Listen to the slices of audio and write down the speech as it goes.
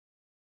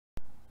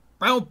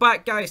Well,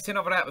 back guys to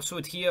another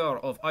episode here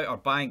of Outer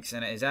Banks,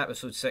 and it is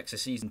episode 6 of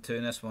season 2,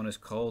 and this one is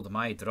called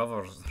My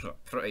Druthers.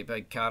 Pretty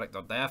big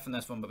character death in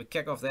this one, but we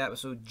kick off the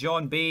episode.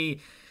 John B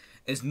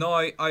is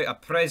now out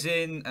of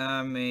prison.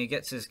 He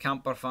gets his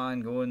camper fan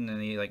going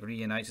and he like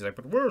reunites. He's like,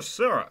 but where's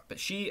Sarah? But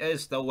she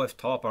is still with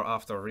Topper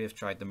after Rafe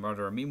tried to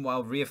murder her.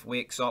 Meanwhile, Rafe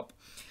wakes up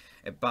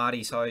at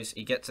Barry's house.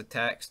 He gets a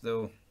text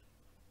though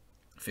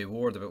from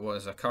Ward about what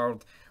has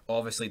occurred.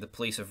 Obviously, the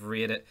police have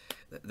raided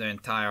the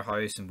entire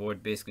house, and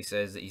Ward basically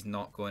says that he's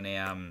not going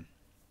to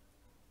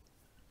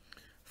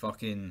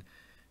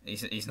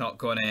he's not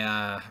going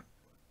to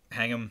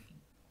hang him,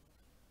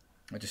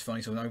 which is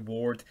funny. So now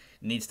Ward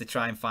needs to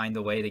try and find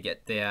a way to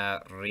get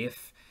the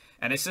Rafe,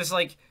 and it's just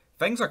like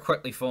things are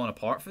quickly falling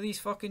apart for these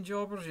fucking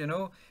jobbers, you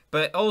know.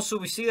 But also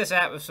we see this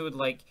episode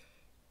like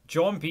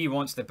John B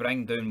wants to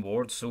bring down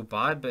Ward so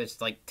bad, but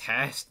it's like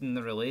testing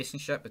the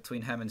relationship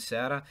between him and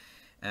Sarah.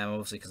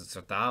 Obviously because it's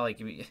her dad. Like,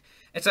 I mean,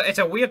 it's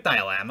a weird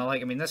dilemma.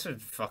 Like, I mean, this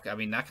would fuck. I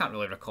mean, I can't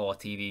really recall a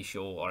TV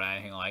show or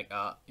anything like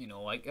that. You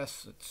know, like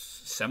this.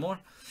 It's similar.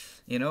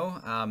 You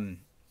know.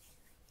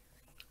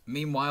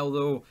 Meanwhile,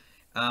 though,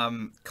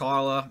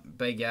 Carla,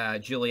 big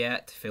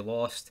Juliet, for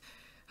Lost,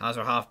 has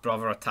her half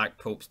brother attack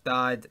Pope's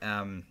dad.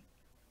 An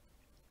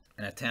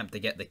attempt to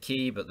get the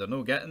key, but they're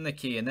not getting the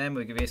key, and then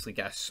we basically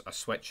get a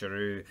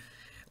switcheroo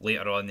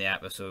later on in the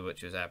episode,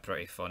 which is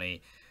pretty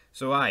funny.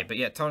 So but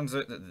yeah, it turns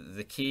out that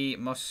the key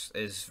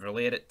is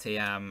related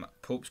to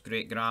Pope's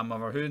great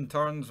grandmother, who in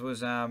turns was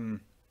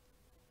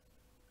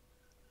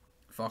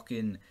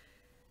fucking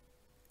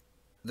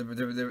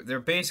they're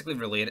basically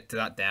related to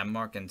that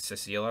Denmark and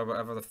Cecile or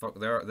whatever the fuck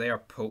they are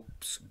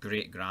Pope's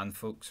great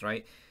grandfolks,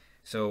 right?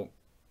 So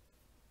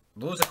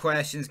loads of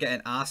questions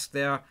getting asked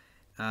there,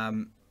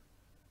 and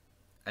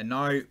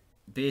now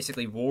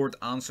basically Ward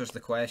answers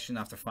the question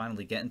after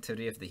finally getting to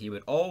Rafe that he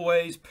would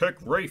always pick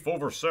Rafe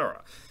over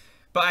Sarah.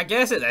 But I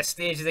guess at this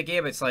stage of the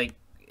game, it's like,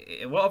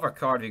 whatever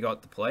card you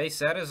got to play,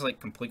 Sarah's like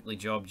completely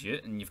jobbed you,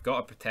 and you've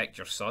got to protect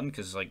your son,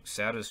 because like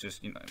Sarah's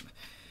just, you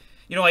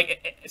know,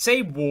 like,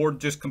 say Ward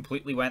just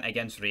completely went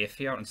against Rafe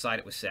here and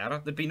sided with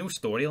Sarah, there'd be no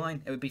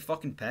storyline. It would be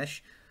fucking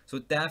pish. So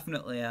it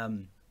definitely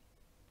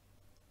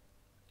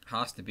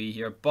has to be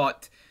here.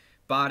 But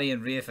Barry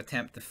and Rafe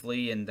attempt to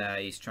flee, and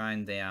he's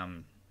trying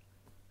to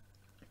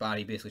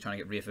Barry basically trying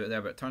to get Rafe out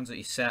there, but it turns out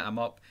he set him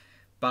up.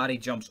 Barry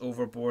jumps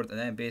overboard, and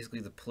then basically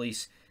the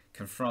police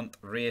confront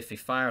Rafe. He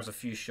fires a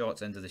few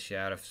shots into the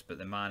sheriffs, but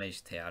they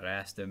manage to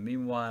arrest him.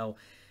 Meanwhile,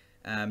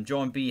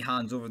 John B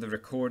hands over the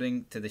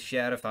recording to the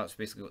sheriff. That's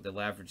basically what they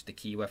leveraged the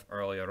key with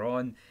earlier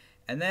on.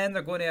 And then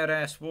they're going to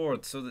arrest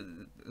Ward. So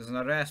there's an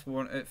arrest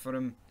warrant out for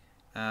him.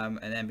 And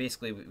then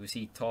basically we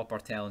see Topper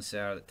telling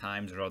Sarah that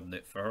time's running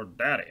out for her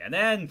daddy. And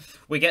then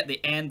we get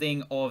the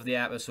ending of the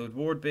episode.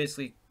 Ward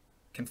basically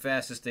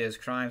confesses to his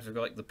crimes. We've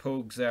got like the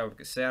Pogues there, we've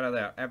got Sarah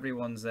there,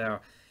 everyone's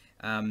there.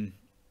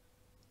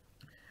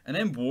 And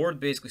then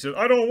Ward basically says,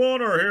 I don't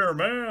want her here,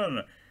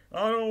 man.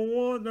 I don't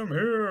want them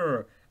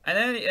here. And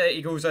then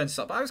he goes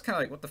inside. But I was kind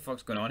of like, what the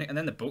fuck's going on here? And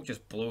then the boat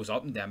just blows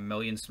up into a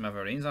million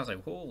smithereens. I was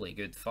like, holy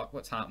good fuck,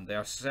 what's happened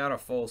there? Sarah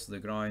falls to the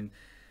ground.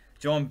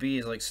 John B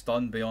is like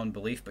stunned beyond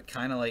belief, but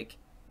kind of like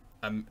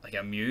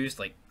amused,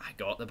 like, I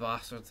got the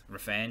bastard.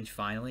 Revenge,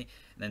 finally.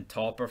 And then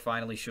Topper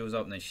finally shows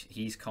up, and then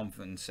he's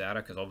comforting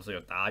Sarah, because obviously her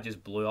dad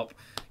just blew up,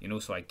 you know,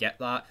 so I get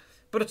that.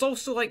 But it's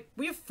also like,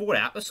 we have 4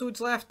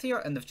 episodes left here,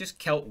 and they've just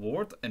killed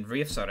Ward, and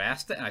Rafe's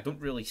arrested, and I don't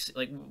really see,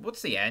 like,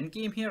 what's the end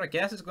game here? I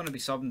guess it's going to be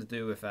something to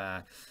do with,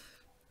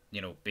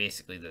 you know,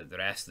 basically the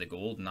rest of the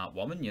gold and that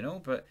woman, you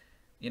know, but,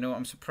 you know,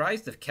 I'm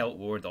surprised they've killed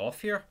Ward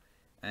off here,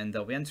 and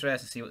it'll be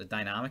interesting to see what the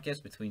dynamic is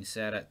between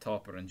Sarah,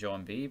 Topper, and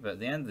John B, but at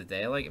the end of the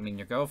day, like, I mean,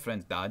 your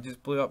girlfriend's dad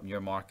just blew up, and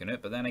you're marking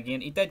it, but then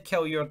again, he did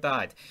kill your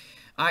dad.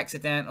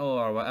 Accidental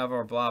or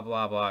whatever, blah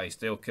blah blah, he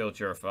still killed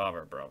your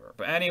father, brother.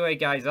 But anyway,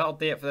 guys, that'll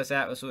do it for this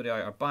episode of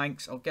Outer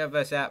Banks. I'll give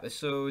this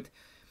episode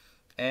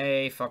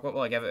a fuck, what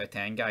will I give it out of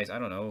 10, guys? I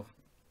don't know.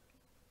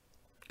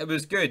 It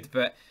was good,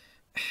 but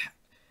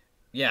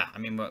yeah, I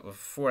mean, with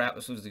 4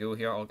 episodes to go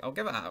here, I'll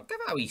give it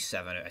a wee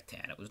 7 out of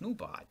 10. It was no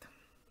bad.